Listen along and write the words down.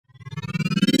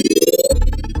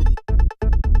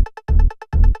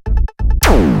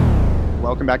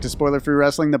Welcome back to Spoiler Free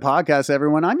Wrestling, the podcast,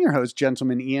 everyone. I'm your host,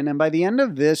 Gentleman Ian, and by the end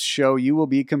of this show, you will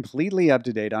be completely up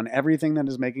to date on everything that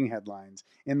is making headlines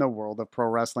in the world of pro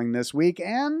wrestling this week.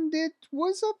 And it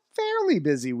was a fairly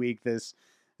busy week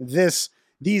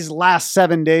these last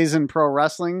 7 days in pro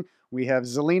wrestling. We have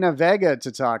Zelina Vega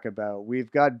to talk about. We've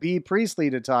got Bea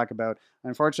Priestley to talk about.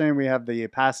 Unfortunately, we have the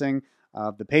passing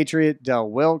of the Patriot, Del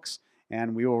Wilkes,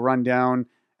 and we will run down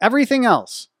everything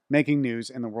else making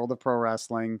news in the world of pro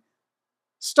wrestling,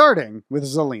 starting with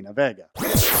Zelina Vega.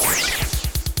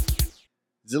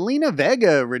 Zelina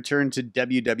Vega returned to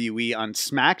WWE on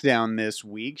SmackDown this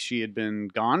week. She had been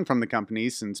gone from the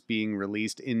company since being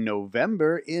released in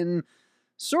November in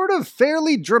sort of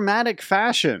fairly dramatic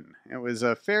fashion. It was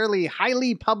a fairly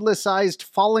highly publicized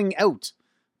falling out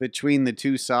between the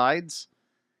two sides.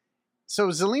 So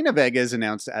Zelina Vega is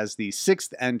announced as the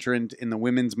sixth entrant in the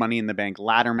Women's Money in the Bank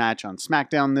ladder match on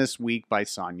SmackDown this week by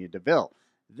Sonya Deville.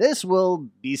 This will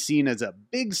be seen as a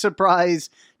big surprise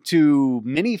to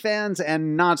many fans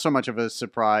and not so much of a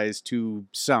surprise to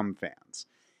some fans.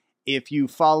 If you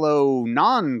follow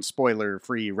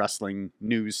non-spoiler-free wrestling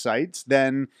news sites,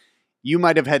 then you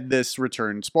might have had this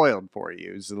return spoiled for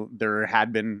you. There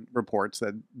had been reports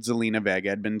that Zelina Vega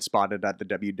had been spotted at the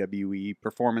WWE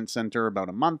Performance Center about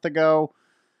a month ago.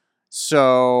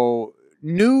 So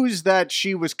news that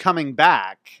she was coming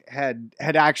back had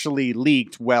actually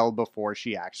leaked well before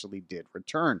she actually did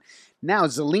return. Now,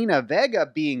 Zelina Vega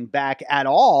being back at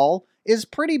all is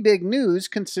pretty big news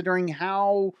considering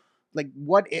how,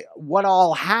 what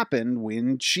all happened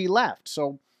when she left.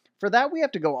 So for that, we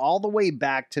have to go all the way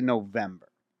back to November.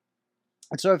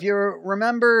 So if you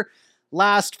remember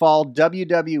last fall,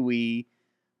 WWE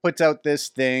puts out this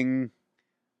thing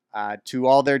to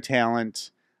all their talent,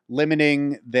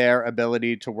 limiting their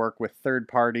ability to work with third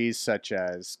parties such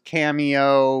as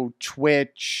Cameo,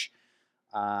 Twitch.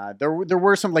 There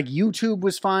were some, like YouTube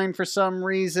was fine for some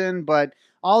reason, but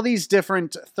all these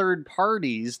different third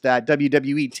parties that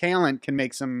WWE talent can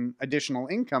make some additional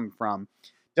income from,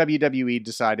 WWE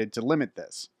decided to limit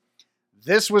this.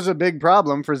 This was a big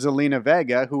problem for Zelina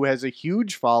Vega, who has a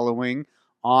huge following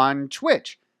on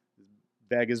Twitch.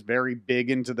 Vega's very big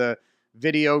into the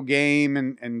video game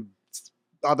and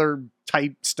other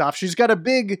type stuff. She's got a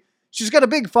big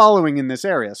following in this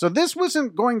area. So this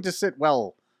wasn't going to sit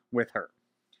well with her.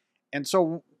 And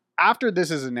so after this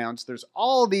is announced, there's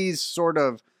all these sort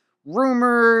of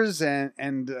rumors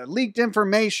and leaked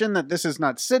information that this is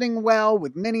not sitting well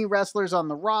with many wrestlers on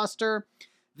the roster.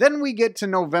 Then we get to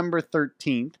November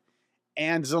 13th,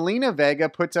 and Zelina Vega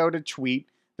puts out a tweet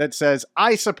that says,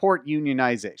 "I support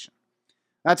unionization."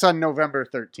 That's on November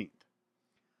 13th.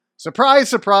 Surprise,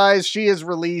 surprise, she is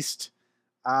released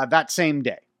that same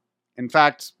day. In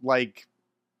fact,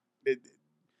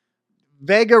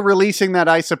 Vega releasing that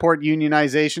 "I support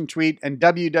unionization" tweet and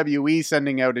WWE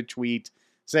sending out a tweet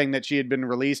saying that she had been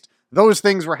released, those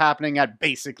things were happening at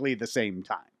basically the same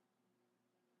time.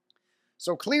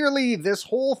 So clearly, this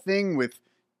whole thing with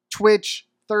Twitch,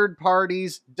 third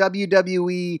parties,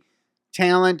 WWE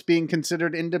talent being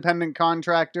considered independent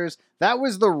contractors, that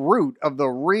was the root of the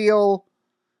real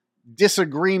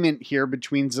disagreement here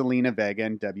between Zelina Vega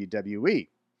and WWE.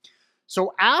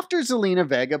 So after Zelina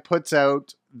Vega puts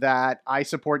out that "I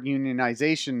support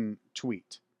unionization"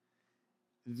 tweet,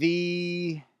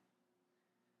 the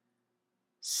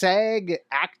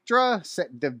SAG-AFTRA,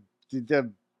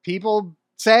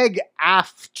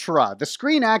 SAG-AFTRA, the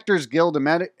Screen Actors Guild,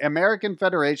 American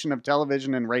Federation of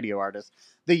Television and Radio Artists,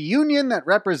 the union that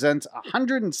represents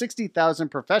 160,000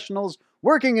 professionals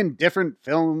working in different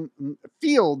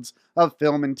fields of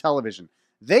film and television.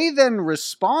 They then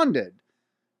responded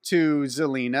to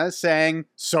Zelina saying,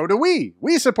 "So do we.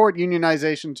 We support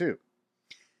unionization too."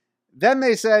 Then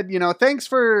they said, "Thanks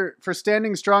for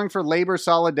standing strong for labor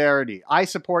solidarity. I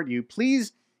support you.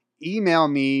 Please email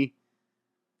me."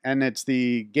 And it's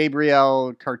the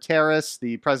Gabriel Carteris,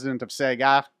 the president of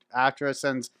SAG-AFTRA,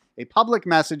 sends a public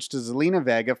message to Zelina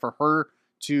Vega for her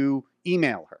to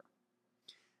email her.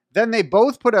 Then they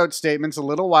both put out statements a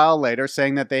little while later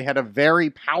saying that they had a very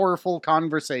powerful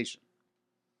conversation.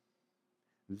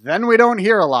 Then we don't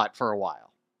hear a lot for a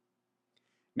while.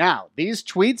 Now, these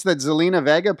tweets that Zelina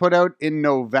Vega put out in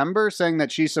November saying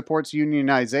that she supports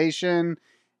unionization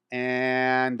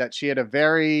and that she had a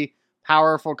very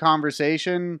powerful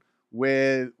conversation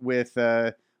with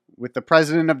the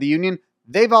president of the union,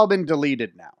 they've all been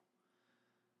deleted now.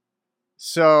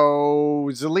 So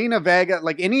Zelina Vega,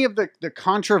 any of the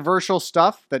controversial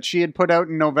stuff that she had put out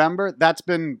in November, that's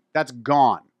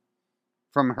gone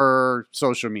from her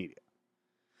social media.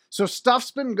 So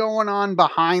stuff's been going on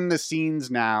behind the scenes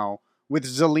now with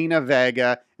Zelina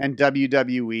Vega and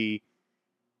WWE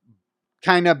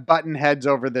kind of button heads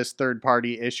over this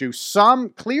third-party issue.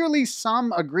 Clearly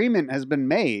some agreement has been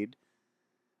made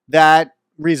that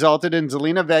resulted in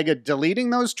Zelina Vega deleting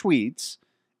those tweets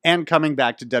and coming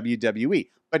back to WWE.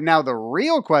 But now the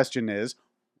real question is,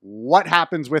 what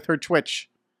happens with her Twitch?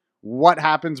 What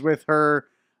happens with her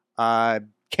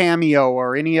Cameo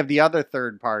or any of the other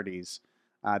third parties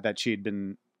that she'd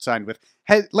been signed with?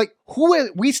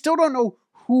 We still don't know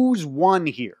who's won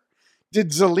here. Did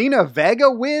Zelina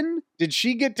Vega win? Did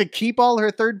she get to keep all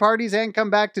her third parties and come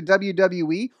back to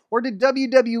WWE? Or did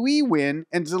WWE win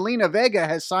and Zelina Vega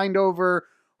has signed over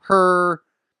her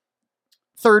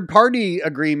third party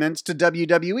agreements to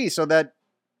WWE so that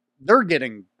they're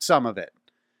getting some of it?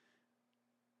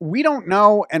 We don't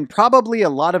know, and probably a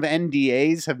lot of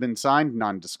NDAs have been signed,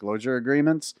 non-disclosure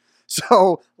agreements.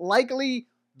 So likely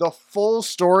the full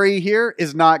story here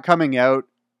is not coming out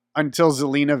until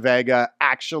Zelina Vega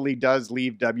actually does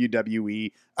leave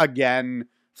WWE again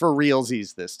for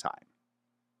realsies this time.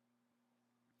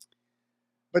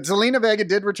 But Zelina Vega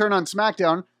did return on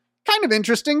SmackDown. Kind of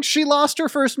interesting. She lost her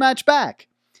first match back.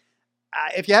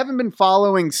 If you haven't been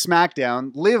following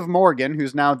SmackDown, Liv Morgan,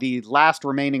 who's now the last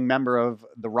remaining member of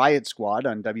the Riot Squad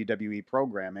on WWE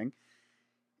programming,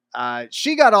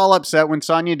 she got all upset when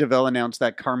Sonya Deville announced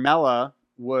that Carmella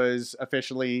was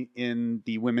officially in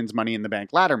the Women's Money in the Bank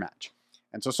ladder match.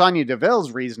 And so Sonya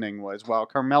Deville's reasoning was, well,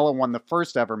 Carmella won the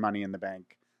first ever Money in the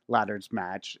Bank ladders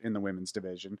match in the women's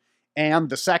division, and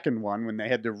the second one when they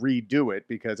had to redo it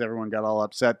because everyone got all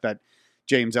upset that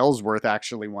James Ellsworth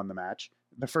actually won the match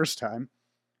the first time.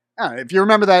 If you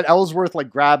remember that, Ellsworth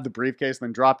grabbed the briefcase and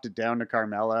then dropped it down to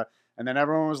Carmella, and then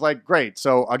everyone was like, great,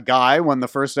 so a guy won the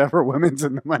first ever women's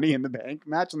in the Money in the Bank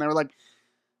match, and they were like,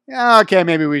 yeah, okay,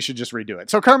 maybe we should just redo it.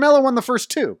 So Carmella won the first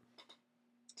two.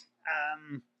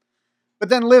 But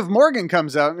then Liv Morgan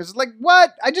comes out and is like,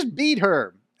 what? I just beat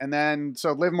her. And then,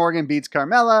 so Liv Morgan beats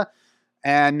Carmella,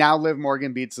 and now Liv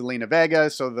Morgan beats Zelina Vega.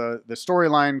 So the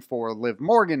storyline for Liv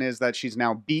Morgan is that she's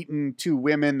now beaten two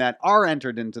women that are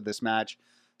entered into this match.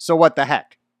 So what the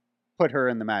heck? Put her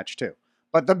in the match too.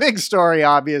 But the big story,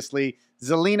 obviously,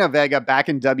 Zelina Vega back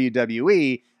in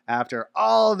WWE after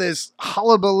all this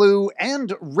hullabaloo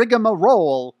and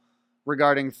rigmarole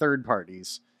regarding third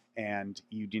parties and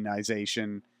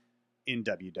unionization in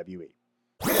WWE.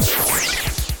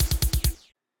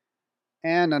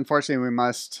 And unfortunately, we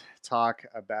must talk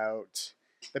about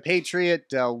the Patriot,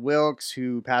 Del Wilkes,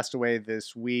 who passed away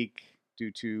this week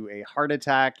due to a heart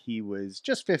attack. He was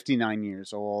just 59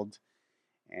 years old.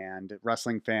 And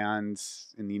wrestling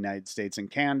fans in the United States and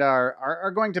Canada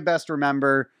are going to best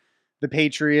remember the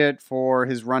Patriot for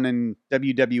his run in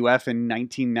WWF in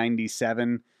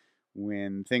 1997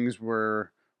 when things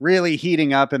were really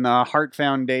heating up in the Hart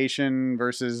Foundation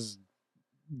versus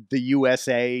the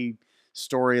USA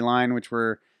storyline, which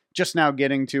we're just now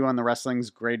getting to on the Wrestling's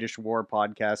Greatest War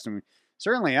podcast. And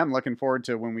certainly I'm looking forward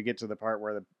to when we get to the part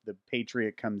where the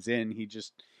Patriot comes in.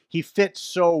 He fits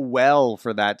so well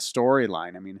for that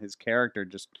storyline. I mean, his character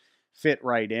just fit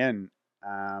right in.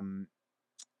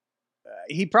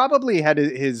 He probably had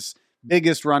his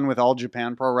biggest run with All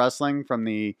Japan Pro Wrestling from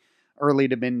the early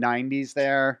to mid 90s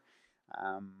there.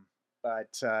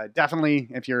 But definitely,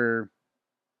 if you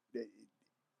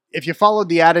followed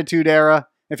the Attitude Era,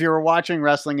 if you were watching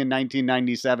wrestling in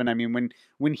 1997, I mean,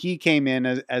 when he came in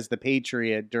as the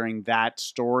Patriot during that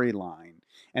storyline,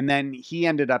 and then he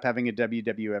ended up having a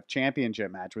WWF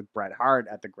Championship match with Bret Hart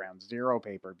at the Ground Zero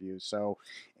pay-per-view. So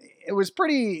it was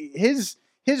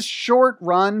his short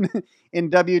run in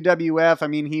WWF. I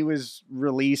mean, he was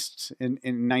released in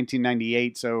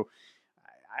 1998, so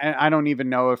I don't even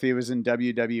know if he was in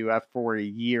WWF for a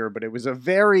year, but it was a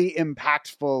very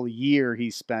impactful year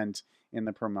he spent in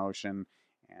the promotion.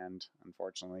 And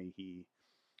unfortunately, he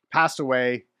passed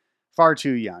away far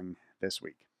too young this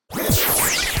week.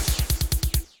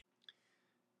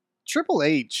 Triple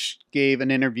H gave an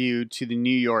interview to the New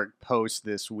York Post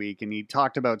this week, and he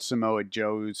talked about Samoa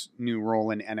Joe's new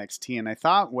role in NXT, and I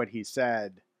thought what he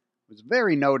said was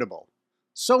very notable.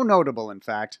 So notable, in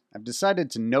fact, I've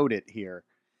decided to note it here.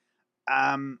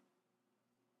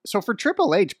 So for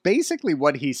Triple H, basically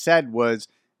what he said was,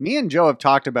 me and Joe have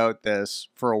talked about this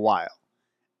for a while.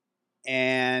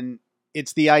 And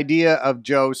it's the idea of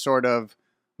Joe sort of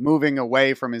moving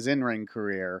away from his in-ring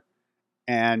career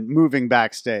and moving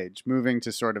backstage, moving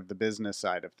to sort of the business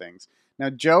side of things. Now,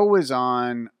 Joe was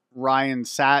on Ryan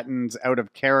Satin's Out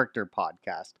of Character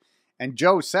podcast. And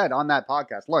Joe said on that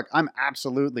podcast, look, I'm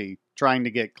absolutely trying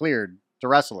to get cleared to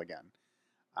wrestle again.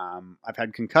 I've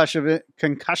had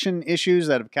concussion issues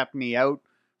that have kept me out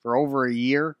for over a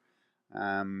year.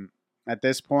 At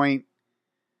this point,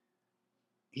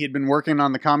 he had been working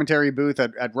on the commentary booth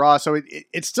at Raw, so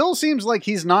it still seems like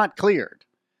he's not cleared,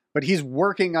 but he's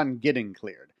working on getting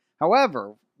cleared.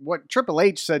 However, what Triple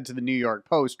H said to the New York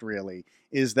Post really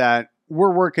is that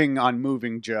we're working on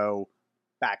moving Joe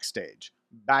backstage,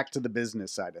 back to the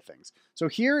business side of things. So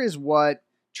here is what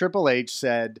Triple H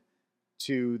said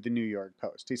to the New York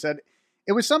Post. He said,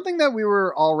 it was something that we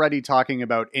were already talking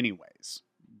about anyways,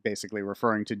 basically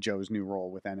referring to Joe's new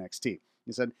role with NXT.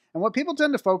 He said, and what people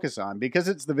tend to focus on, because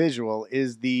it's the visual,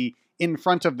 is the in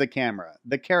front of the camera,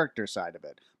 the character side of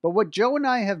it. But what Joe and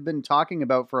I have been talking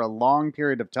about for a long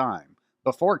period of time,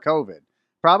 before COVID,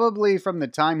 probably from the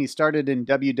time he started in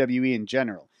WWE in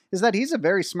general, is that he's a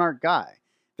very smart guy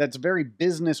that's very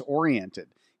business oriented.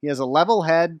 He has a level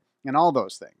head and all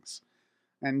those things.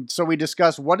 And so we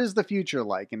discussed what is the future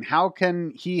like and how can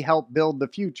he help build the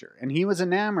future. And he was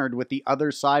enamored with the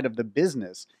other side of the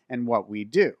business and what we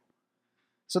do.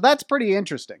 So that's pretty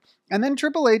interesting. And then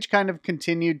Triple H kind of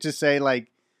continued to say,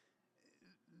 like,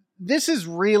 this is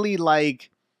really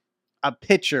like a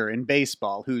pitcher in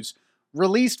baseball who's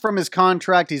released from his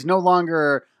contract. He's no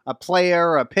longer a player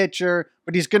or a pitcher,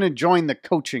 but he's going to join the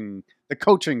coaching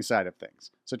side of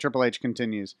things. So Triple H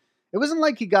continues, it wasn't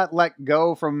like he got let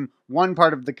go from one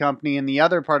part of the company and the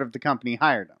other part of the company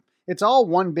hired him. It's all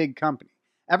one big company.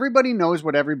 Everybody knows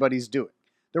what everybody's doing.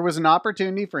 There was an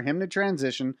opportunity for him to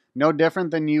transition, no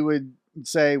different than you would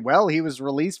say, well, he was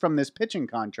released from this pitching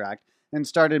contract and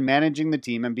started managing the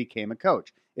team and became a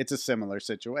coach. It's a similar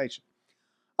situation.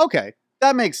 Okay,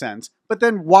 that makes sense. But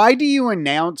then why do you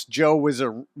announce Joe was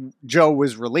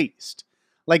released?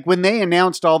 Like when they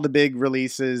announced all the big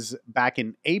releases back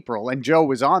in April and Joe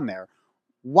was on there,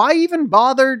 why even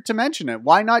bother to mention it?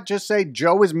 Why not just say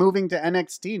Joe is moving to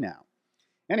NXT now?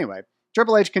 Anyway,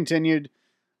 Triple H continued,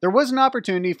 there was an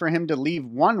opportunity for him to leave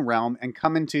one realm and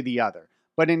come into the other.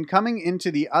 But in coming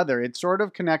into the other, it sort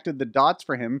of connected the dots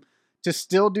for him to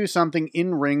still do something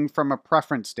in ring from a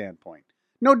preference standpoint.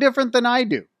 No different than I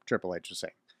do, Triple H was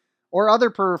saying. Or other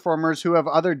performers who have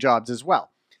other jobs as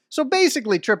well. So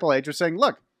basically, Triple H was saying,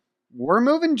 look, we're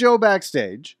moving Joe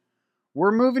backstage.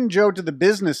 We're moving Joe to the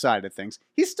business side of things.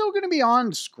 He's still going to be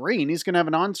on screen. He's going to have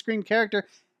an on-screen character.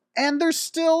 And there's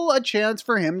still a chance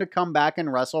for him to come back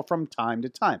and wrestle from time to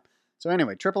time. So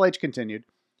anyway, Triple H continued,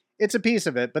 it's a piece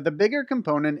of it, but the bigger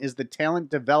component is the talent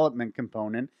development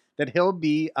component that he'll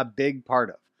be a big part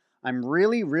of. I'm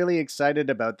really, really excited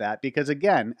about that because,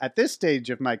 again, at this stage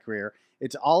of my career,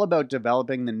 it's all about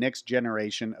developing the next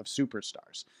generation of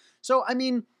superstars. So, I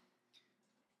mean,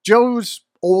 Joe's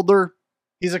older.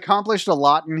 He's accomplished a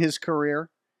lot in his career.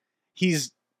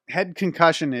 He's had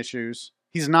concussion issues.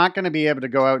 He's not going to be able to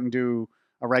go out and do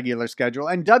a regular schedule.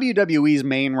 And WWE's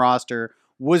main roster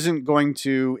wasn't going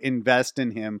to invest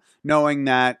in him knowing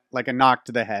that, like a knock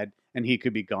to the head, and he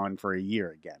could be gone for a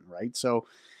year again, right? So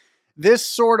this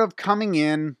sort of coming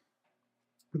in,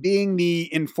 being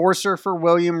the enforcer for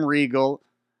William Regal,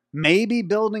 maybe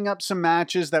building up some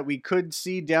matches that we could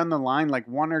see down the line, like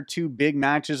one or two big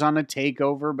matches on a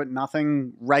takeover, but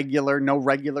nothing regular, no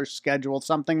regular schedule,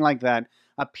 something like that,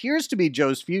 appears to be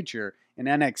Joe's future in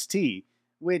NXT,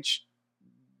 which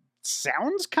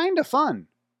sounds kind of fun.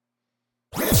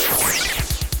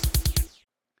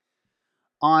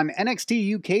 On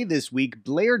NXT UK this week,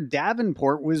 Blair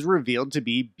Davenport was revealed to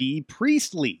be Bea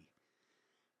Priestley.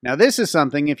 Now, this is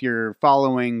something, if you're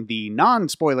following the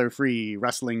non-spoiler-free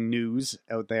wrestling news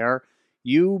out there,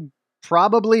 you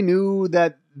probably knew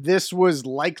that this was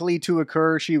likely to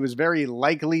occur. She was very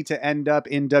likely to end up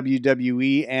in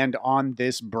WWE and on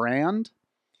this brand.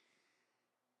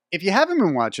 If you haven't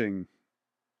been watching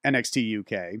NXT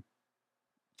UK,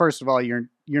 first of all, you're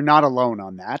not alone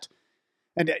on that.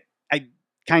 And I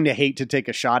kind of hate to take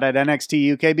a shot at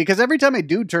NXT UK because every time I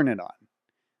do turn it on,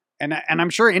 and I'm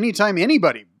sure anytime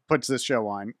anybody puts this show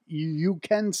on, you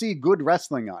can see good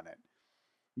wrestling on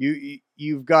it.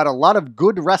 You've got a lot of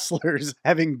good wrestlers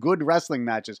having good wrestling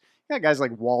matches. You got guys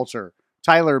like Walter,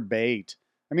 Tyler Bate.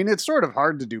 I mean, it's sort of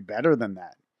hard to do better than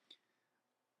that.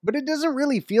 But it doesn't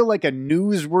really feel like a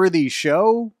newsworthy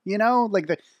show, you know? Like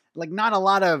not a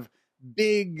lot of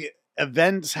big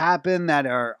events happen that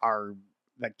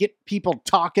that get people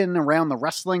talking around the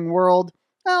wrestling world.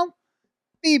 Well,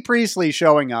 Bea Priestley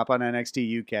showing up on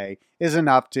NXT UK is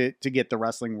enough to get the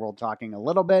wrestling world talking a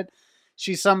little bit.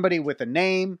 She's somebody with a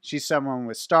name. She's someone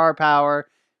with star power.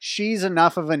 She's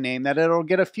enough of a name that it'll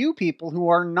get a few people who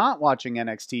are not watching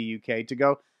NXT UK to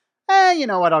go, you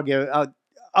know what?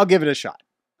 I'll give it a shot.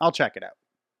 I'll check it out.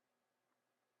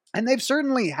 And they've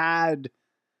certainly had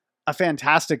a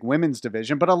fantastic women's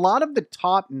division, but a lot of the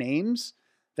top names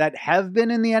that have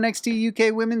been in the NXT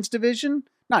UK women's division.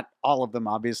 Not all of them,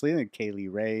 obviously. Like Kaylee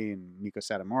Ray and Miko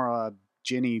Satomura,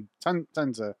 Ginny,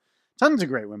 tons of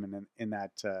great women in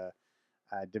that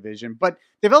division. But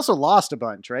they've also lost a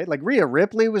bunch, right? Like Rhea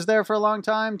Ripley was there for a long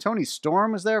time. Toni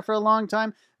Storm was there for a long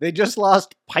time. They just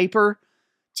lost Piper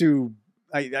to,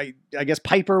 I guess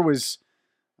Piper was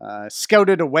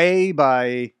scouted away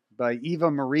by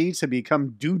Eva Marie to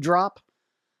become Doudrop.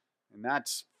 And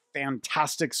that's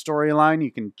fantastic storyline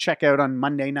you can check out on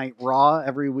Monday Night Raw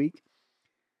every week.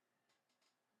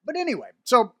 But anyway,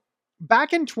 so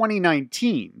back in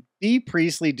 2019, Bea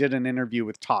Priestley did an interview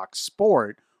with Talk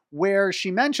Sport where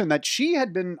she mentioned that she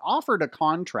had been offered a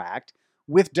contract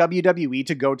with WWE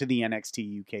to go to the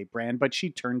NXT UK brand, but she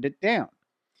turned it down.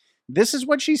 This is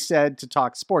what she said to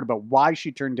Talk Sport about why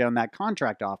she turned down that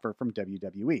contract offer from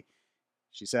WWE.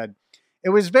 She said,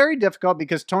 "It was very difficult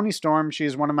because Toni Storm, she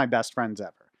is one of my best friends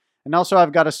ever. And also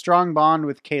I've got a strong bond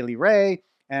with Kaylee Ray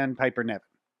and Piper Niven.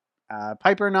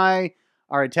 Piper and I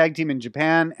are a tag team in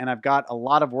Japan, and I've got a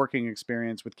lot of working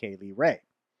experience with Kaylee Ray."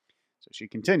 So she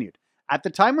continued, "At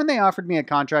the time when they offered me a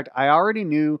contract, I already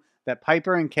knew that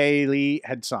Piper and Kaylee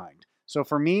had signed. So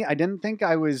for me, I didn't think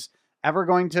I was ever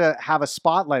going to have a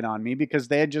spotlight on me because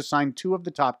they had just signed two of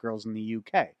the top girls in the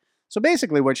UK. So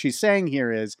basically what she's saying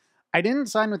here is, I didn't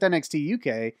sign with NXT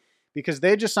UK because they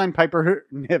had just signed Piper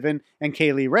Niven and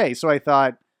Kaylee Ray. So I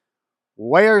thought,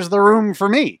 where's the room for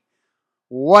me?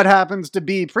 What happens to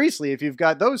Bea Priestley if you've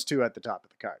got those two at the top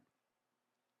of the card?"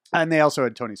 And they also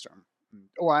had Toni Storm.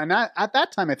 Well, and at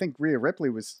that time, I think Rhea Ripley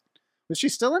was she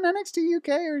still in NXT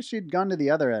UK or she'd gone to the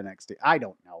other NXT? I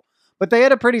don't know. But they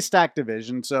had a pretty stacked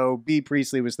division, so Bea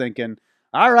Priestley was thinking,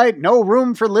 all right, no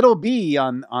room for little B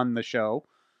on the show.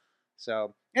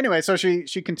 So anyway, so she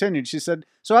continued. She said,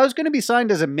 "So I was going to be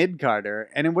signed as a mid-carder,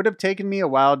 and it would have taken me a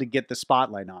while to get the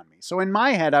spotlight on me. So in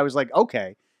my head, I was like,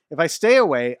 okay, if I stay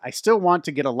away, I still want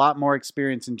to get a lot more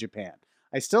experience in Japan.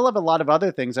 I still have a lot of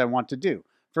other things I want to do.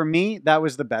 For me, that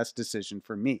was the best decision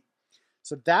for me."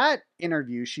 So that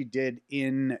interview she did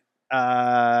in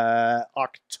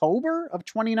October of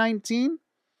 2019.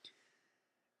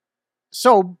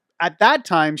 So at that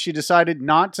time, she decided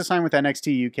not to sign with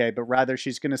NXT UK, but rather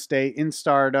she's going to stay in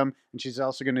Stardom, and she's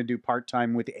also going to do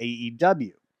part-time with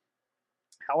AEW.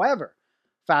 However,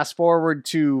 fast forward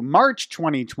to March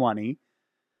 2020,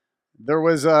 there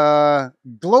was a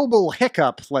global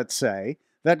hiccup, let's say,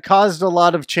 that caused a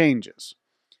lot of changes.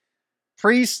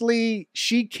 Priestley,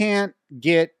 she can't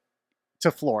get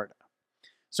to Florida.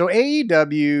 So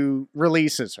AEW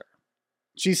releases her.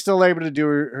 She's still able to do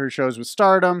her shows with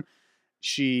Stardom.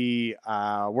 She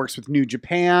works with New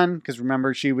Japan, because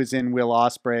remember, she was in Will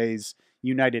Ospreay's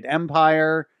United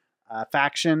Empire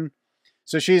faction.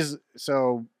 So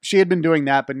she had been doing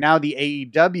that, but now the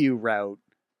AEW route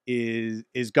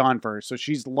is gone for her. So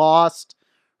she's lost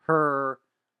her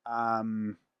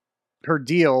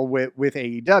deal with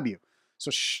AEW.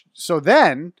 So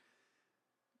then,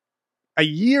 a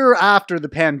year after the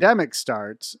pandemic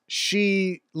starts,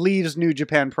 she leaves New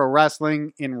Japan Pro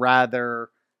Wrestling in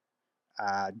rather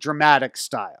dramatic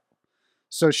style.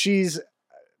 So she's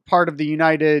part of the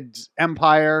United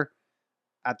Empire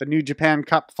at the New Japan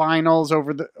Cup Finals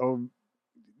over the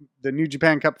New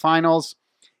Japan Cup Finals,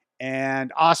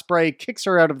 and Ospreay kicks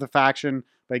her out of the faction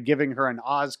by giving her an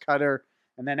Oz cutter,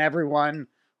 and then everyone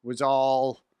was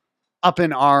all up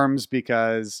in arms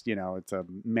because, you know, it's a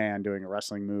man doing a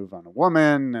wrestling move on a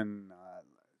woman. And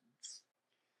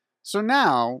so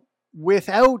now,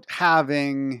 without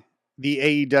having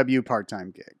the AEW part-time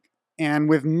gig, and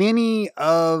with many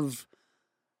of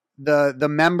the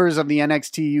members of the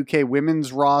NXT UK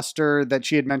women's roster that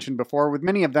she had mentioned before, with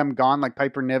many of them gone, like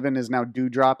Piper Niven is now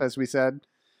Doudrop, as we said.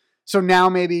 So now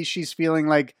maybe she's feeling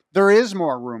like there is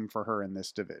more room for her in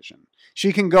this division.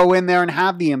 She can go in there and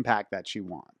have the impact that she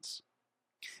wants.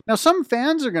 Now, some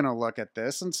fans are going to look at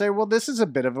this and say, well, this is a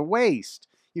bit of a waste.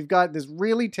 You've got this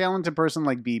really talented person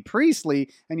like Bea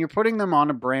Priestley, and you're putting them on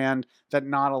a brand that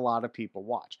not a lot of people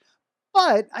watch.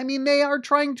 But, I mean, they are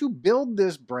trying to build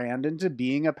this brand into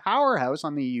being a powerhouse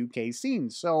on the UK scene.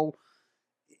 So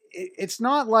it's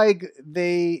not like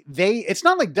it's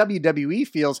not like WWE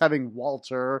feels having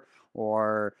Walter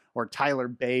or Tyler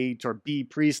Bate or Bea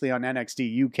Priestley on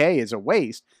NXT UK is a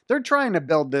waste. They're trying to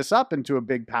build this up into a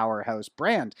big powerhouse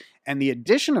brand. And the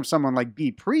addition of someone like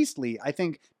Bea Priestley, I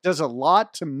think, does a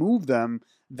lot to move them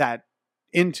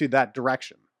into that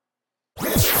direction.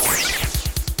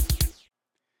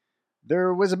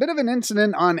 There was a bit of an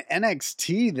incident on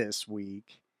NXT this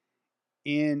week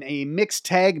in a mixed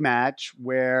tag match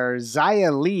where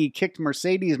Xia Li kicked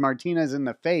Mercedes Martinez in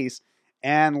the face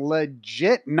and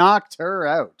legit knocked her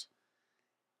out.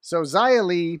 So Xia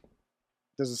Li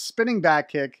does a spinning back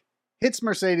kick, hits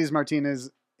Mercedes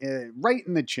Martinez right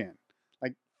in the chin,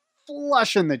 like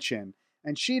flush in the chin.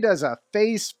 And she does a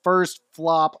face first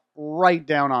flop right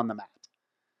down on the mat.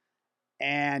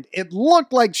 And it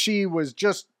looked like she was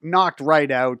just knocked right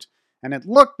out. And it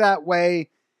looked that way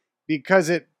because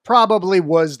it probably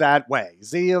was that way.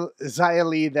 Xia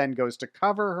Li then goes to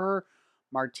cover her.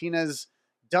 Martinez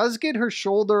does get her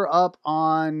shoulder up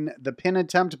on the pin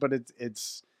attempt, but it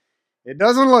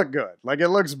doesn't look good. Like, it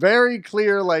looks very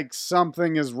clear like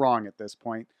something is wrong at this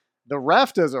point. The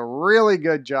ref does a really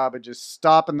good job of just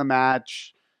stopping the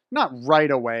match. Not right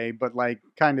away, but like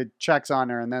kind of checks on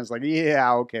her and then it's like,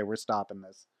 yeah, okay, we're stopping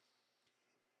this.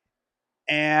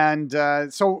 And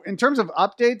so in terms of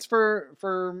updates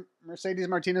for Mercedes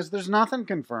Martinez, there's nothing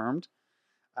confirmed.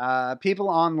 People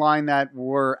online that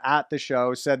were at the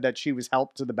show said that she was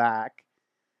helped to the back.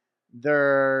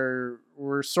 There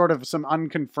were sort of some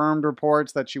unconfirmed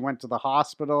reports that she went to the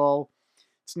hospital.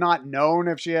 It's not known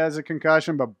if she has a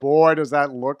concussion, but boy, does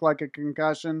that look like a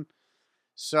concussion.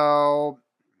 So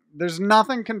there's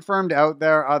nothing confirmed out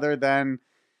there other than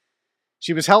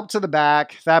she was helped to the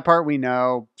back. That part we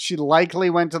know. She likely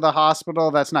went to the hospital.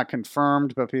 That's not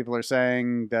confirmed, but people are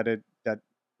saying that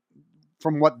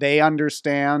from what they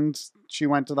understand, she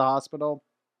went to the hospital.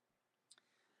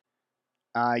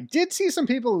 I did see some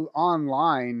people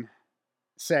online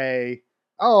say,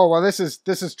 "Oh, well, this is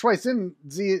twice. Didn't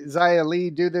Xia Li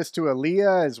do this to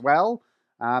Aaliyah as well?"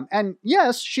 And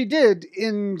yes, she did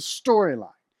in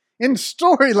storyline. In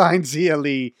storyline, Xia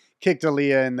Li kicked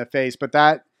Aaliyah in the face, but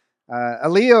that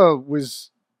Aaliyah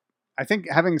was, I think,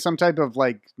 having some type of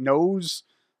like nose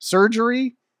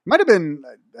surgery. Might have been,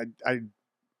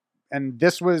 and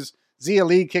this was Xia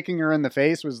Li kicking her in the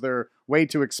face. Was their way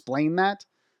to explain that?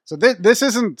 So this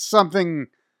isn't something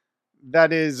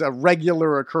that is a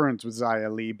regular occurrence with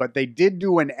Xia Li, but they did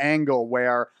do an angle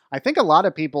where I think a lot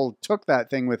of people took that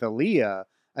thing with Aaliyah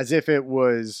as if it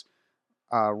was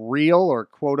real or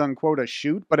quote unquote a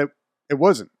shoot, but it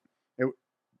wasn't.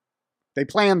 They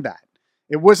planned that.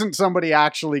 It wasn't somebody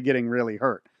actually getting really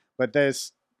hurt, but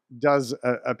this does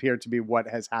appear to be what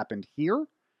has happened here.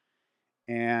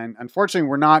 And unfortunately,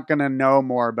 we're not going to know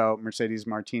more about Mercedes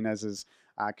Martinez's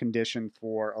condition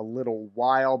for a little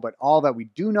while, but all that we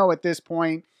do know at this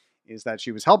point is that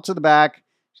she was helped to the back.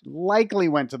 She likely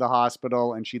went to the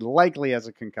hospital, and she likely has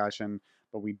a concussion,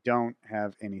 but we don't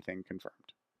have anything confirmed.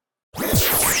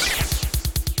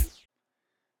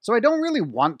 So I don't really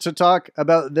want to talk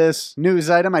about this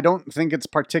news item. I don't think it's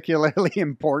particularly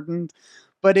important,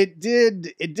 but it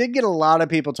did get a lot of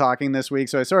people talking this week,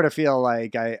 so I sort of feel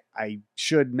like I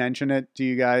should mention it to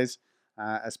you guys,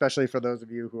 especially for those of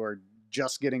you who are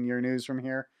just getting your news from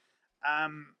here.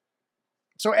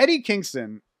 So Eddie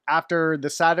Kingston, after the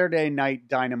Saturday Night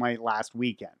Dynamite last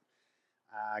weekend,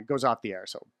 goes off the air.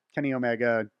 So Kenny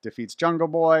Omega defeats Jungle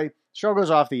Boy. Show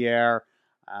goes off the air.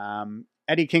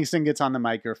 Eddie Kingston gets on the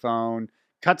microphone,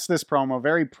 cuts this promo,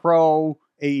 very pro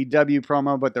AEW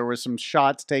promo, but there were some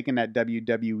shots taken at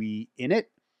WWE in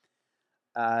it.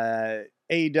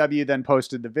 AEW then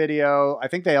posted the video. I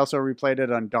think they also replayed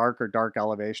it on Dark or Dark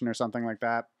Elevation or something like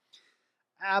that.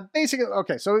 Basically,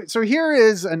 okay, so here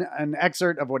is an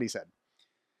excerpt of what he said.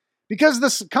 Because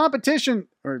this competition,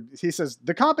 or he says,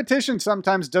 the competition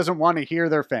sometimes doesn't want to hear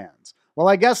their fans. Well,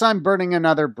 I guess I'm burning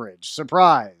another bridge.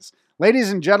 Surprise.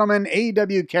 Ladies and gentlemen,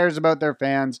 AEW cares about their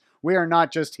fans. We are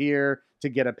not just here to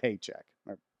get a paycheck.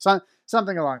 Or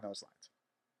something along those lines.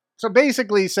 So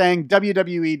basically saying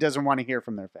WWE doesn't want to hear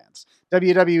from their fans.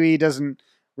 WWE doesn't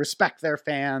respect their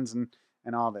fans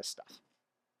and all this stuff.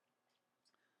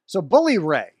 So Bully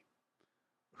Ray,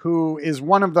 who is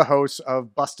one of the hosts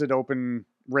of Busted Open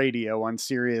Radio on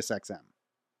Sirius XM.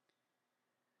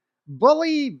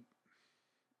 Bully,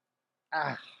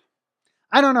 I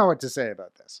don't know what to say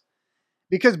about this.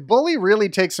 Because Bully really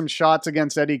takes some shots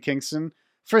against Eddie Kingston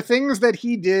for things that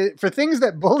he did, for things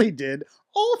that Bully did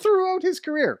all throughout his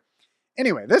career.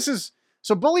 Anyway,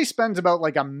 so Bully spends about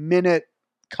like a minute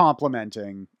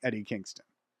complimenting Eddie Kingston.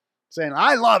 Saying,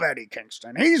 I love Eddie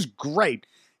Kingston. He's great.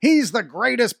 He's the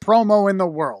greatest promo in the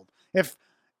world. If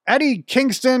Eddie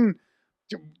Kingston,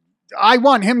 I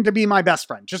want him to be my best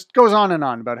friend. Just goes on and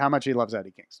on about how much he loves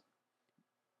Eddie Kingston.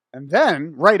 And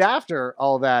then, right after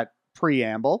all that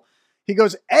preamble, he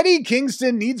goes, Eddie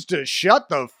Kingston needs to shut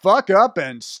the fuck up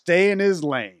and stay in his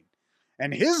lane.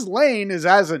 And his lane is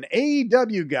as an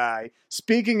AEW guy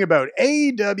speaking about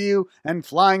AEW and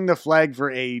flying the flag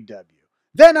for AEW.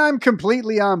 Then I'm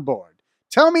completely on board.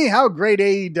 Tell me how great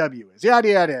AEW is. Yada,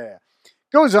 yada, yada.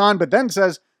 Goes on, but then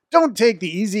says, don't take the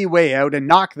easy way out and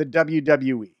knock the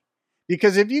WWE.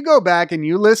 Because if you go back and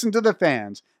you listen to the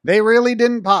fans, they really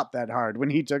didn't pop that hard when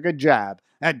he took a jab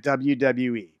at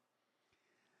WWE.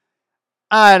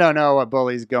 I don't know what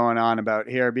Bully's going on about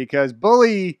here, because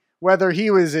Bully, whether he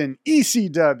was in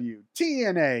ECW,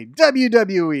 TNA,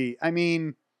 WWE, I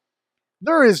mean,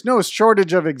 there is no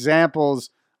shortage of examples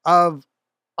of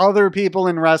other people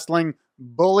in wrestling,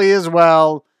 Bully as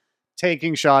well,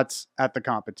 taking shots at the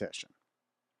competition.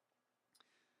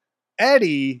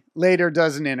 Eddie later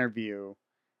does an interview,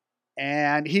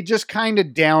 and he just kind of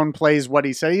downplays what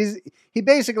he said. He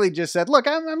basically just said, look,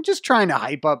 I'm just trying to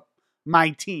hype up my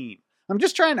team. I'm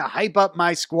just trying to hype up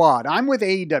my squad. I'm with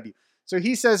AEW. So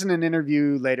he says in an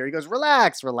interview later, he goes,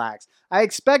 relax. I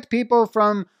expect people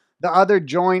from the other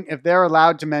joint, if they're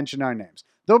allowed to mention our names.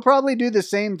 They'll probably do the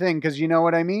same thing, because you know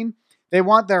what I mean? They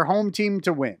want their home team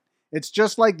to win. It's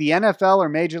just like the NFL or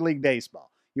Major League Baseball.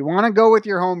 You want to go with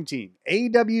your home team.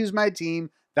 AEW is my team.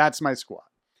 That's my squad.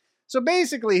 So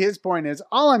basically his point is,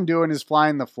 all I'm doing is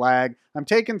flying the flag. I'm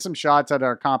taking some shots at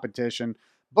our competition.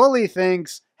 Bully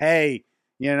thinks, hey,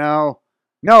 no,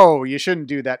 you shouldn't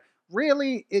do that.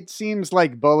 Really, it seems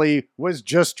like Bully was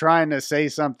just trying to say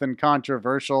something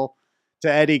controversial to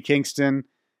Eddie Kingston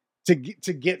to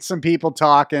get some people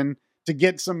talking, to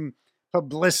get some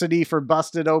publicity for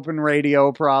Busted Open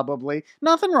Radio, probably.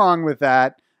 Nothing wrong with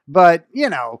that. But,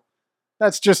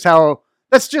 that's just how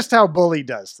Bully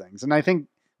does things. And I think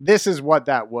this is what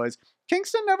that was.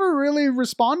 Kingston never really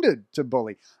responded to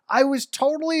Bully. I was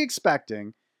totally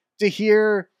expecting to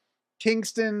hear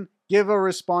Kingston give a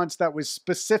response that was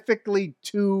specifically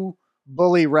to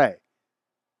Bully Ray.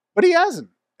 But he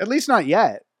hasn't. At least not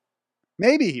yet.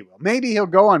 Maybe he will. Maybe he'll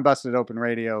go on Busted Open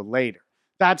Radio later.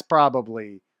 That's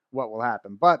probably what will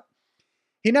happen. But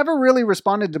he never really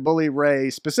responded to Bully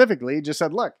Ray specifically. He just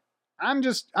said, look, I'm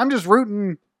just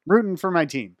rooting for my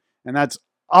team. And that's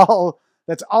all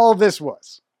this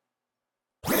was.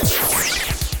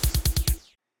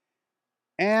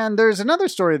 And there's another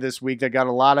story this week that got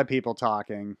a lot of people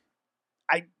talking.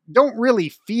 I don't really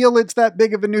feel it's that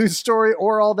big of a news story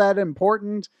or all that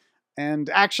important. And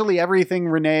actually everything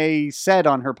Renee said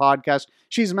on her podcast,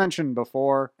 she's mentioned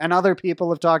before, and other people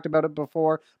have talked about it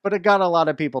before, but it got a lot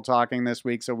of people talking this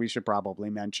week, so we should probably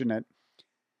mention it.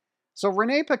 So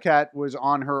Renee Paquette was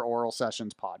on her Oral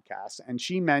Sessions podcast, and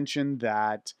she mentioned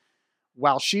that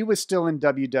while she was still in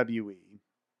WWE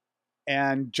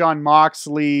and Jon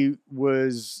Moxley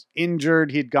was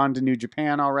injured, he'd gone to New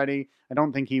Japan already. I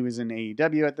don't think he was in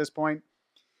AEW at this point.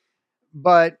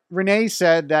 But Renee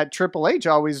said that Triple H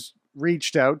always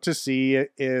reached out to see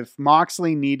if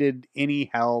Moxley needed any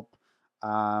help,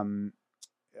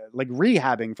 like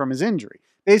rehabbing from his injury.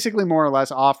 Basically, more or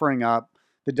less offering up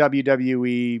the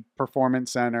WWE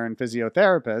Performance Center and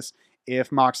physiotherapists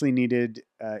if Moxley needed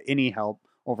any help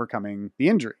overcoming the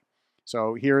injury.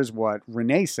 So here's what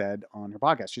Renee said on her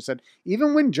podcast. She said,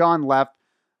 even when John left,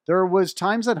 there was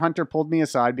times that Hunter pulled me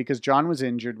aside because John was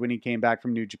injured when he came back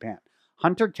from New Japan.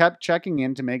 Hunter kept checking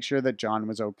in to make sure that John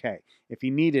was okay. If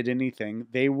he needed anything,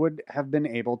 they would have been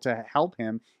able to help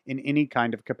him in any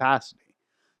kind of capacity.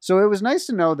 So it was nice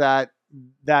to know that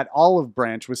olive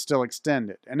branch was still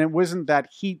extended, and it wasn't that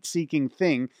heat-seeking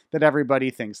thing that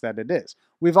everybody thinks that it is.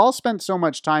 We've all spent so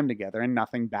much time together, and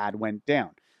nothing bad went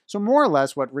down. So more or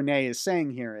less what Renee is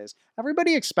saying here is,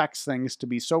 everybody expects things to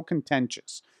be so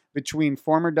contentious between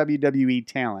former WWE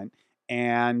talent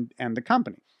and the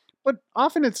company. But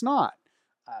often it's not.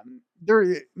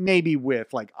 There may be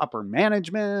with like upper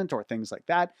management or things like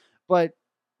that, but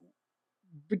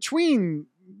between,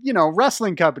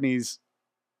 wrestling companies,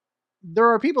 there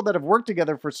are people that have worked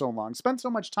together for so long, spent so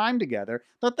much time together,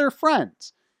 that they're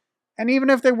friends. And even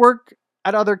if they work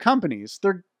at other companies,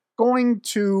 they're going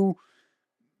to,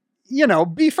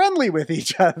 be friendly with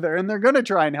each other, and they're going to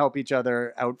try and help each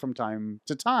other out from time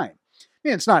to time. I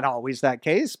mean, it's not always that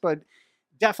case, but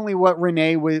definitely what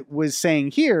Renee was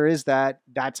saying here is that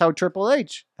that's how Triple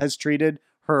H has treated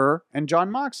her and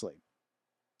Jon Moxley.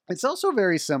 It's also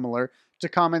very similar to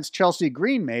comments Chelsea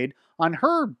Green made on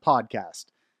her podcast.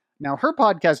 Now, her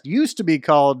podcast used to be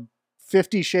called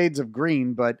 50 Shades of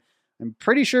Green, but I'm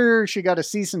pretty sure she got a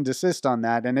cease and desist on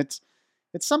that, and it's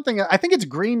something, I think it's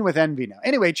Green with Envy now.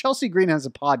 Anyway, Chelsea Green has a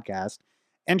podcast,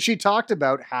 and she talked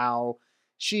about how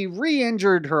she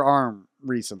re-injured her arm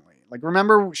recently. Like,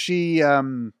 remember, she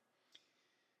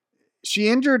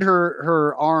injured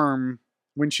her arm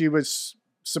when she was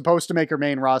supposed to make her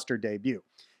main roster debut.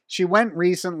 She went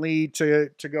recently to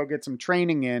go get some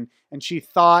training in, and she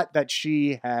thought that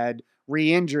she had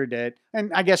re-injured it.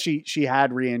 And I guess she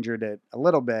had re-injured it a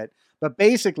little bit, But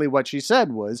basically what she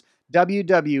said was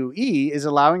WWE is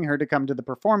allowing her to come to the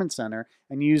Performance Center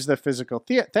and use the physical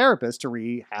therapist to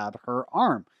rehab her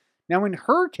arm. Now, in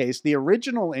her case, the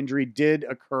original injury did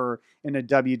occur in a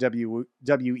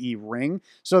WWE ring.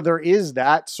 So there is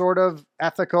that sort of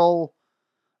ethical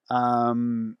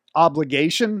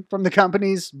obligation from the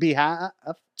company's behalf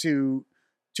to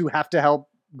have to help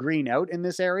Green out in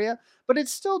this area. But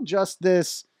it's still just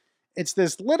this, it's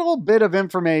this little bit of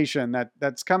information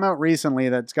that's come out recently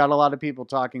that's got a lot of people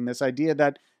talking, this idea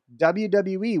that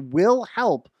WWE will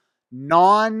help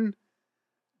non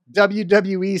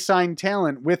WWE signed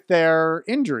talent with their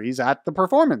injuries at the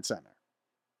Performance Center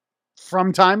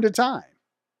from time to time.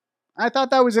 I thought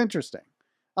that was interesting.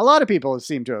 A lot of people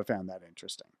seem to have found that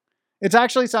interesting. It's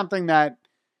actually something that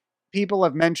people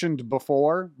have mentioned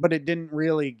before, but it didn't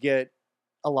really get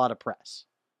a lot of press.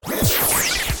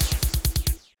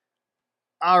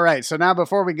 All right, so now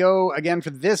before we go again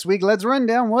for this week, let's run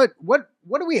down what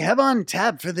do we have on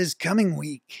tap for this coming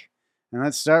week. And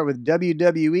let's start with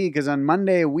WWE, because on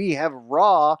Monday we have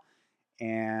Raw,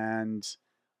 and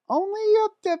only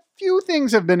a few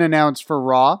things have been announced for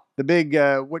Raw. The big,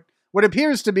 what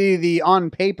appears to be the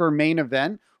on-paper main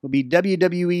event will be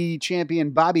WWE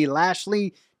Champion Bobby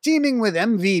Lashley teaming with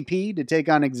MVP to take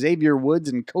on Xavier Woods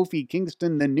and Kofi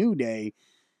Kingston, The New Day,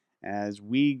 as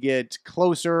we get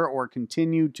closer or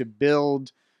continue to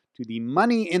build to the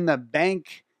Money in the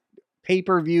Bank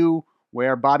pay-per-view,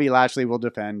 where Bobby Lashley will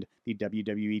defend the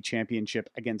WWE Championship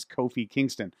against Kofi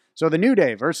Kingston. So The New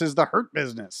Day versus The Hurt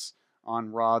Business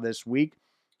on Raw this week.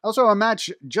 Also, a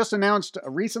match just announced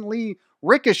recently.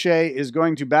 Ricochet is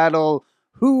going to battle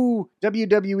who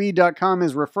WWE.com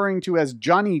is referring to as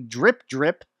Johnny Drip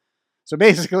Drip. So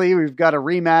basically, we've got a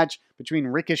rematch between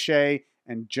Ricochet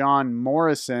and John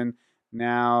Morrison.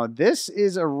 Now, this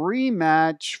is a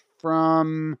rematch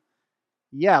from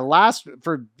last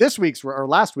week's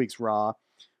Raw,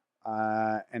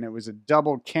 and it was a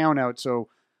double count out. So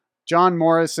John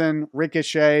Morrison,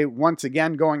 Ricochet, once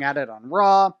again going at it on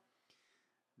Raw.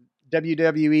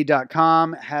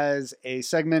 WWE.com has a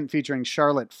segment featuring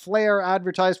Charlotte Flair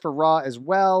advertised for Raw as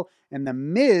well, and The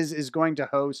Miz is going to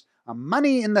host a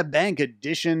Money in the Bank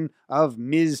edition of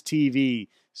Miz TV.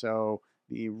 So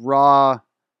the Raw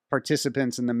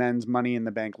participants in the men's Money in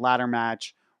the Bank ladder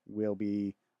match will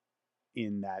be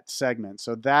in that segment.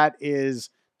 So that is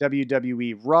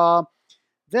WWE Raw.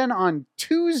 Then on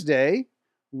Tuesday,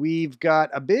 we've got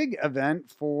a big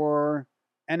event for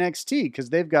NXT, because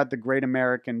they've got the Great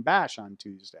American Bash on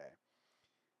Tuesday.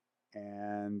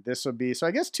 And this will be, so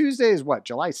I guess Tuesday is what,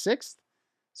 July 6th?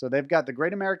 So they've got the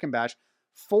Great American Bash.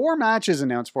 4 matches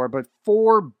announced for it, but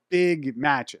 4 big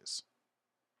matches.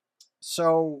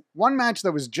 So one match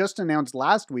that was just announced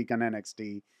last week on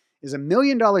NXT is a $1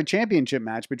 million championship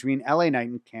match between LA Knight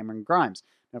and Cameron Grimes.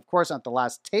 Now, of course, at the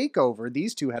last TakeOver,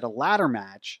 these two had a ladder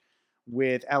match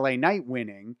with LA Knight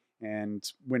winning and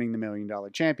winning the $1 million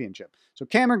championship. So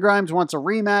Cameron Grimes wants a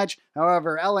rematch.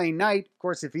 However, LA Knight, of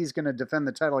course, if he's going to defend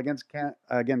the title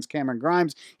against Cameron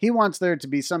Grimes, he wants there to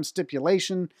be some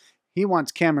stipulation. He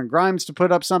wants Cameron Grimes to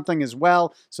put up something as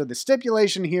well. So the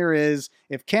stipulation here is,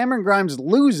 if Cameron Grimes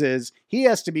loses, he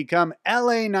has to become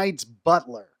LA Knight's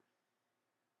butler.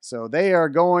 So they are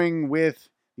going with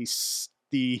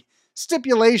the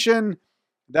stipulation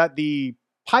that the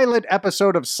pilot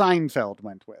episode of Seinfeld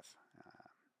went with.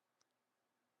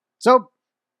 So,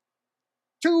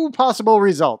 2 possible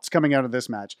results coming out of this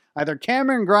match. Either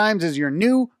Cameron Grimes is your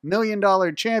new $1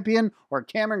 million champion, or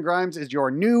Cameron Grimes is your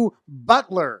new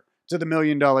butler to the $1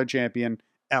 million champion,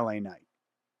 LA Knight.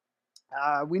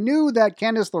 We knew that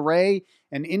Candice LeRae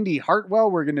and Indy Hartwell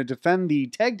were going to defend the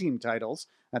tag team titles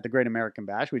at the Great American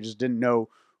Bash. We just didn't know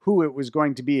who it was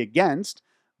going to be against.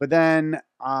 But then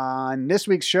on this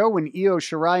week's show, when Io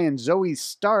Shirai and Zoe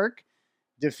Stark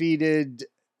defeated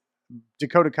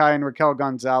Dakota Kai and Raquel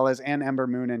Gonzalez and Ember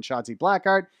Moon and Shotzi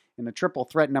Blackheart in a triple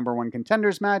threat number 1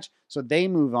 contenders match. So they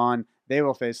move on. They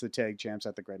will face the tag champs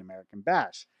at the Great American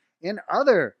Bash. In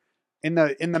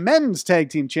the men's tag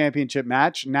team championship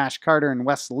match, Nash Carter and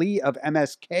Wes Lee of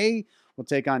MSK will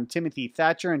take on Timothy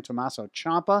Thatcher and Tommaso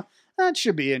Ciampa. That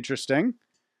should be interesting.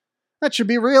 That should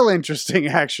be real interesting,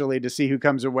 actually, to see who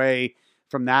comes away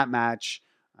from that match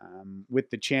with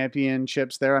the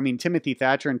championships there. I mean, Timothy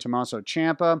Thatcher and Tommaso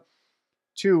Ciampa,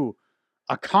 2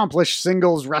 accomplished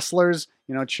singles wrestlers.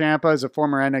 You know, Ciampa is a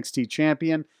former NXT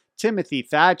champion. Timothy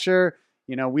Thatcher,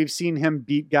 you know, we've seen him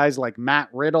beat guys like Matt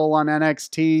Riddle on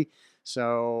NXT.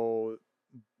 So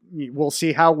we'll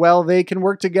see how well they can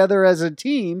work together as a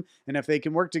team. And if they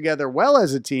can work together well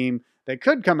as a team, they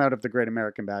could come out of the Great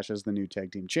American Bash as the new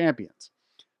tag team champions.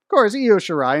 Of course, Io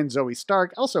Shirai and Zoe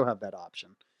Stark also have that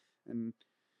option. And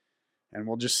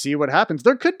we'll just see what happens.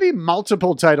 There could be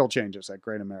multiple title changes at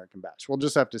Great American Bash. We'll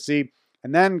just have to see.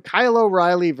 And then Kyle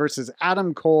O'Reilly versus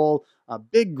Adam Cole, a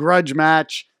big grudge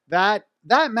match. That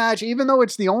match, even though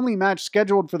it's the only match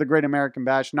scheduled for the Great American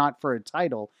Bash, not for a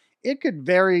title, it could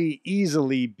very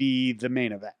easily be the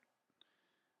main event.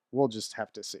 We'll just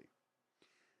have to see.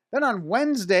 Then on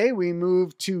Wednesday, we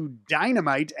move to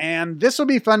Dynamite, and this will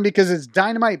be fun because it's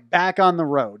Dynamite back on the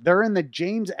road. They're in the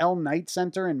James L. Knight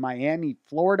Center in Miami,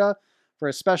 Florida, for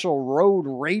a special Road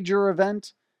Rager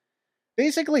event.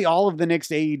 Basically, all of the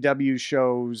next AEW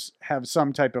shows have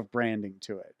some type of branding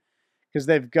to it, because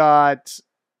they've got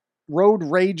Road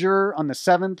Rager on the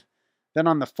 7th. Then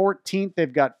on the 14th,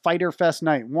 they've got Fyter Fest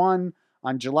Night 1.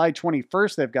 On July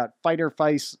 21st, they've got Fyter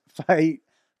Fest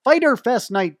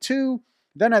Night 2.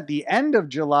 Then at the end of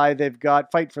July, they've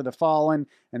got Fight for the Fallen.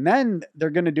 And then they're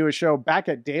going to do a show back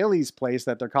at Daly's place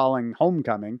that they're calling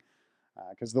Homecoming,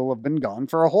 because they'll have been gone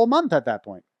for a whole month at that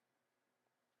point.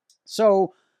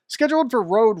 So, scheduled for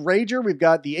Road Rager, we've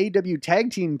got the AEW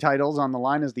Tag Team titles on the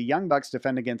line as the Young Bucks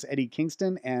defend against Eddie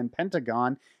Kingston and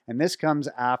Pentagon. And this comes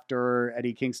after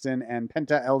Eddie Kingston and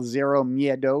Penta El Zero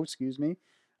Miedo,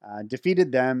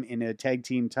 defeated them in a Tag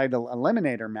Team title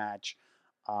eliminator match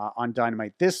on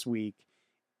Dynamite this week.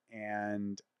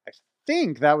 And I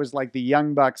think that was like the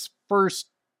Young Bucks' first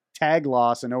tag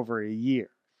loss in over a year.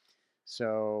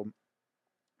 So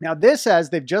now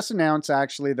they've just announced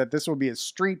actually that this will be a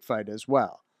street fight as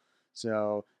well.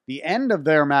 So the end of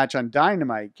their match on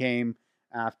Dynamite came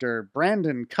after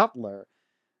Brandon Cutler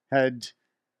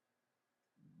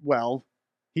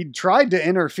he'd tried to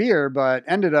interfere, but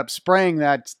ended up spraying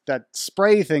that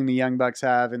spray thing the Young Bucks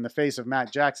have in the face of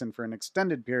Matt Jackson for an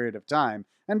extended period of time,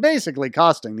 and basically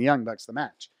costing the Young Bucks the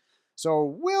match.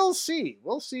 So we'll see.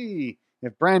 We'll see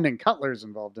if Brandon Cutler's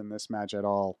involved in this match at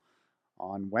all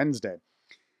on Wednesday.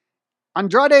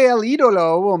 Andrade El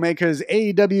Idolo will make his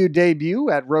AEW debut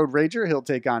at Road Rager. He'll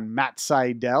take on Matt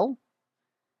Sydal.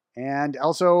 And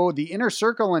also, the Inner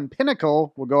Circle and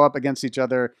Pinnacle will go up against each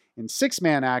other in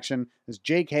 6-man action as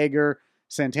Jake Hager,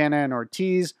 Santana, and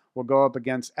Ortiz will go up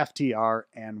against FTR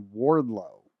and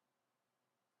Wardlow.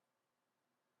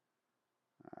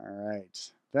 All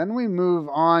right. Then we move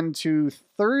on to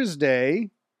Thursday.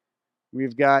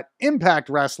 We've got Impact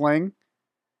Wrestling.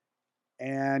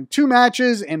 And 2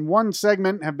 matches and 1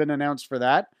 segment have been announced for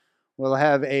that. We'll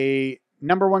have a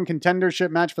number 1 contendership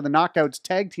match for the Knockouts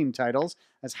tag team titles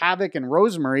as Havoc and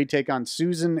Rosemary take on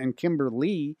Susan and Kimber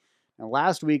Lee. Now,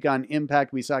 last week on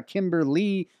Impact, we saw Kimber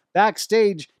Lee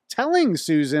backstage telling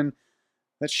Susan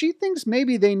that she thinks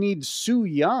maybe they need Su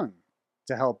Yung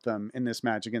to help them in this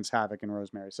match against Havoc and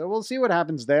Rosemary. So we'll see what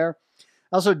happens there.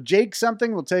 Also, Jake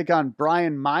Something will take on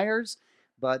Brian Myers.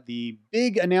 But the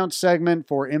big announced segment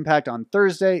for Impact on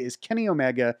Thursday is Kenny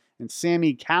Omega and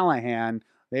Sami Callihan.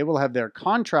 They will have their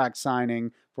contract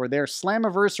signing for their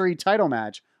Slammiversary title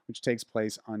match, which takes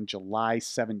place on July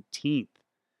 17th.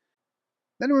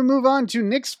 Then we move on to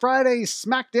next Friday's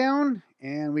SmackDown,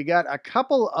 and we got a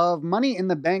couple of Money in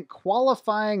the Bank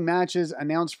qualifying matches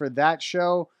announced for that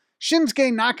show.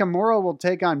 Shinsuke Nakamura will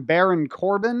take on Baron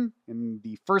Corbin in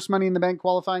the first Money in the Bank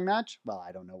qualifying match. Well,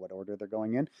 I don't know what order they're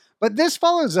going in. But this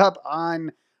follows up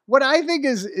on what I think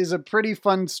is a pretty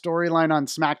fun storyline on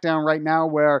SmackDown right now,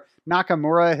 where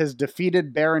Nakamura has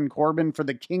defeated Baron Corbin for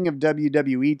the King of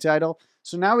WWE title.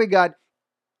 So now we got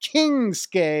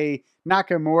Kingsuke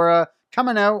Nakamura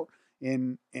coming out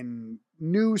in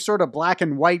new sort of black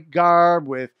and white garb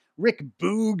with Rick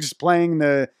Boogs playing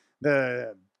the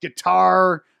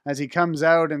guitar as he comes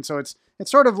out. And so it's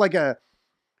sort of like a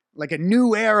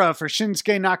new era for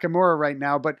Shinsuke Nakamura right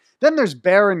now. But then there's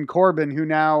Baron Corbin, who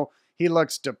now he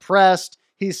looks depressed.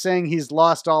 He's saying he's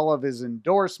lost all of his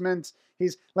endorsements.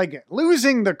 He's like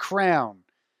losing the crown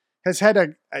has had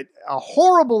a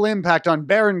horrible impact on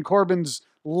Baron Corbin's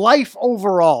life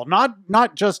overall,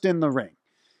 not just in the ring.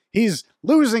 He's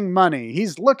losing money.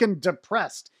 He's looking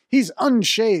depressed. He's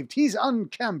unshaved. He's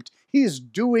unkempt. He's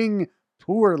doing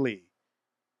poorly.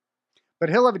 But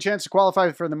he'll have a chance to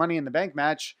qualify for the Money in the Bank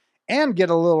match and get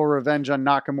a little revenge on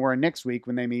Nakamura next week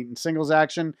when they meet in singles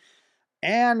action.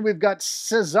 And we've got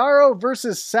Cesaro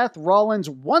versus Seth Rollins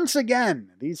once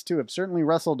again. These two have certainly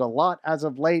wrestled a lot as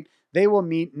of late. They will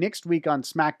meet next week on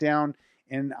SmackDown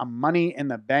in a Money in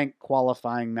the Bank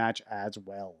qualifying match as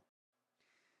well.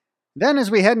 Then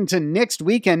as we head into next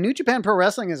weekend, New Japan Pro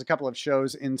Wrestling has a couple of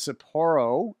shows in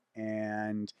Sapporo,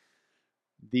 and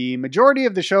the majority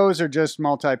of the shows are just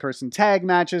multi-person tag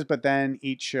matches, but then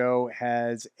each show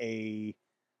has a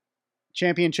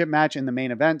championship match in the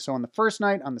main event. So on the first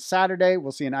night, on the Saturday,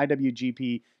 we'll see an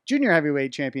IWGP Junior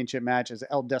Heavyweight Championship match as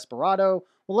El Desperado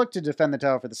will look to defend the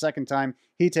title for the second time.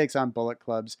 He takes on Bullet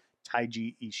Club's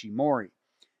Taiji Ishimori.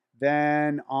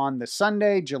 Then on the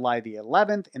Sunday, July the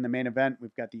 11th, in the main event,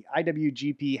 we've got the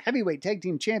IWGP Heavyweight Tag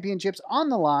Team Championships on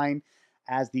the line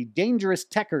as the Dangerous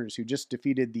Techers, who just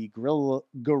defeated the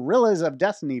Gorillas of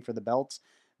Destiny for the belts.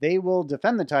 They will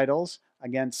defend the titles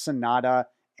against Sanada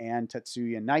and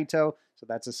Tetsuya Naito. So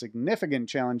that's a significant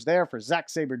challenge there for Zack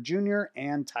Sabre Jr.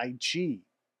 and Tai Chi.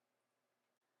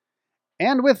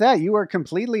 And with that, you are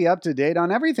completely up to date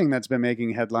on everything that's been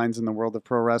making headlines in the world of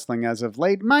pro wrestling as of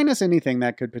late, minus anything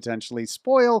that could potentially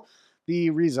spoil the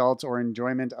results or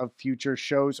enjoyment of future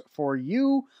shows for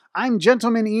you. I'm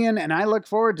Gentleman Ian, and I look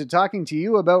forward to talking to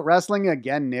you about wrestling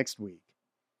again next week.